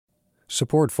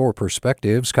Support for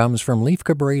Perspectives comes from Leif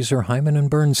Cabraser, Hyman and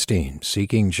Bernstein,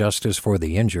 seeking justice for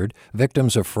the injured,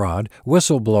 victims of fraud,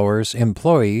 whistleblowers,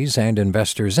 employees, and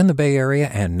investors in the Bay Area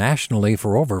and nationally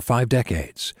for over 5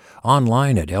 decades.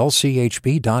 Online at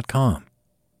lchb.com.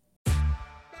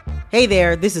 Hey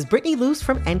there, this is Brittany Luce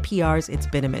from NPR's It's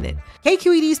Been a Minute.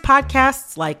 KQED's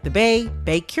podcasts like The Bay,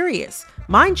 Bay Curious,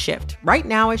 Mindshift, Right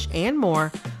Nowish, and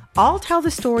more all tell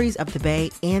the stories of the Bay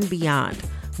and beyond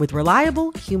with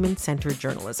reliable, human-centered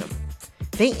journalism.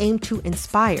 They aim to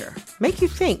inspire, make you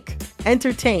think,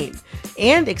 entertain,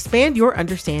 and expand your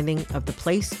understanding of the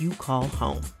place you call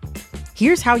home.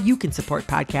 Here's how you can support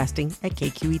podcasting at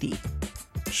KQED.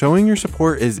 Showing your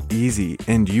support is easy,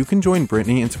 and you can join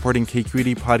Brittany in supporting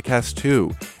KQED Podcast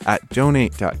too at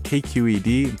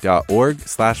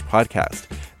donate.kqed.org/podcast.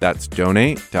 That's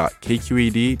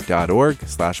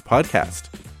donate.kqed.org/podcast.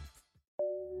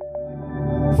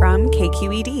 From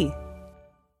KQED.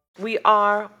 We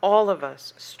are, all of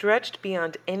us, stretched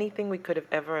beyond anything we could have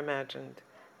ever imagined.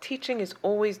 Teaching is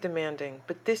always demanding,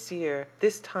 but this year,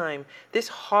 this time, this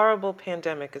horrible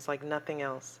pandemic is like nothing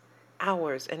else.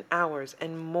 Hours and hours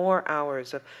and more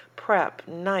hours of prep,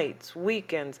 nights,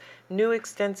 weekends, new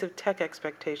extensive tech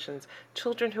expectations,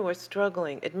 children who are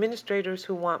struggling, administrators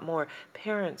who want more,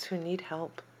 parents who need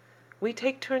help. We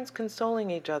take turns consoling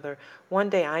each other. One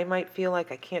day I might feel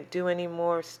like I can't do any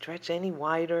more, stretch any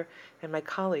wider, and my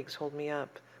colleagues hold me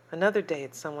up. Another day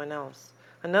it's someone else.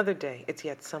 Another day it's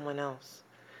yet someone else.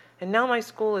 And now my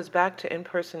school is back to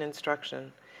in-person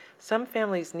instruction. Some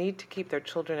families need to keep their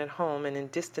children at home and in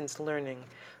distance learning,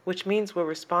 which means we're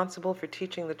responsible for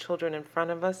teaching the children in front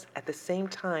of us at the same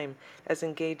time as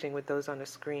engaging with those on a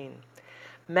screen.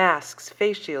 Masks,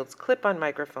 face shields, clip-on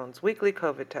microphones, weekly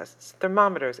COVID tests,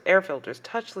 thermometers, air filters,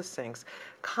 touchless sinks,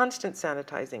 constant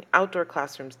sanitizing, outdoor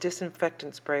classrooms,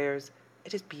 disinfectant sprayers.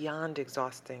 It is beyond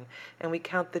exhausting, and we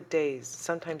count the days,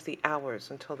 sometimes the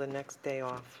hours, until the next day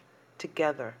off.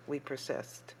 Together, we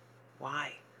persist.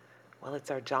 Why? Well,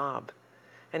 it's our job.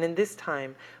 And in this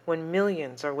time, when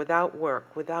millions are without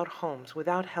work, without homes,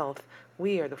 without health,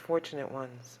 we are the fortunate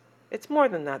ones. It's more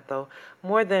than that, though.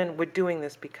 More than we're doing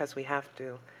this because we have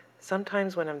to.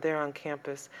 Sometimes when I'm there on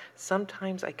campus,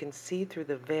 sometimes I can see through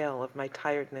the veil of my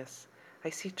tiredness.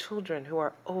 I see children who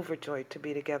are overjoyed to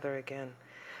be together again.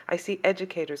 I see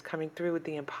educators coming through with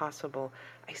the impossible.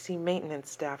 I see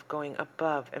maintenance staff going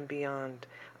above and beyond.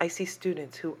 I see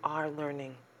students who are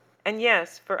learning. And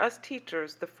yes, for us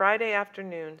teachers, the Friday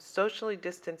afternoon, socially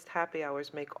distanced happy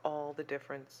hours make all the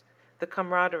difference. The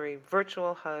camaraderie,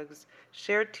 virtual hugs,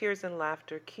 shared tears and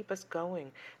laughter keep us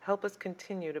going, help us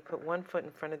continue to put one foot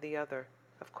in front of the other.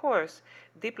 Of course,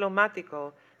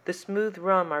 Diplomático, the smooth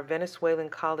rum our Venezuelan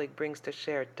colleague brings to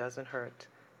share, doesn't hurt.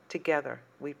 Together,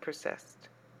 we persist.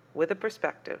 With a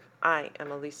perspective, I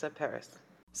am Elisa Perez.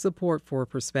 Support for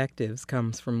Perspectives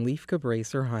comes from Leif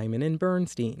Cabraser, Hyman and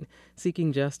Bernstein,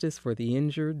 seeking justice for the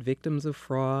injured, victims of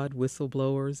fraud,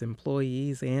 whistleblowers,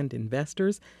 employees, and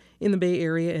investors in the Bay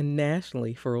Area and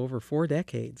nationally for over 4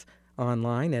 decades.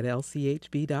 Online at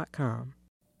lchb.com.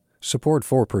 Support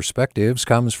for Perspectives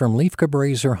comes from Leif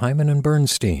Cabraser, Hyman and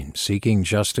Bernstein, seeking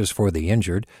justice for the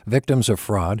injured, victims of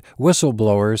fraud,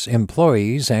 whistleblowers,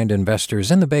 employees, and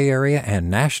investors in the Bay Area and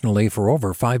nationally for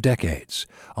over 5 decades.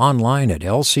 Online at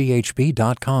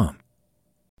lchb.com.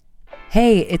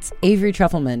 Hey, it's Avery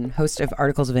Trufelman, host of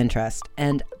Articles of Interest,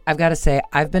 and I've got to say,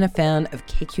 I've been a fan of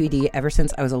KQED ever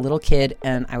since I was a little kid,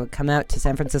 and I would come out to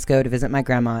San Francisco to visit my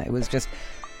grandma. It was just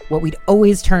what we'd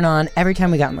always turn on every time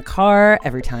we got in the car,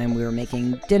 every time we were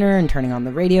making dinner and turning on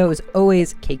the radio. It was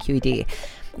always KQED.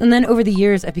 And then over the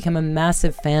years, I've become a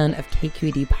massive fan of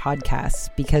KQED podcasts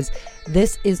because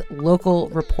this is local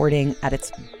reporting at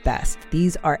its best.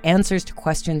 These are answers to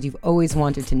questions you've always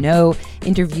wanted to know,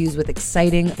 interviews with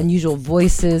exciting, unusual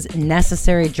voices,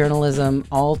 necessary journalism,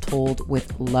 all told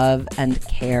with love and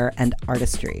care and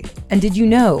artistry. And did you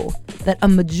know that a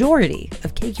majority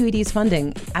of KQED's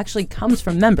funding actually comes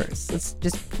from members? It's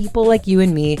just people like you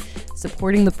and me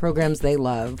supporting the programs they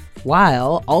love,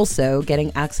 while also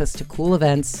getting access to cool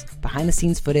events,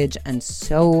 behind-the-scenes footage, and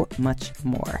so much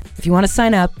more. If you want to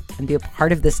sign up and be a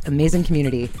part of this amazing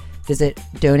community, visit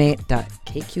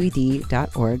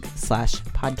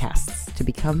donate.kqed.org/podcasts to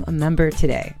become a member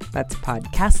today. That's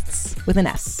podcasts with an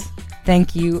S.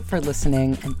 Thank you for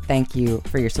listening, and thank you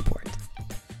for your support.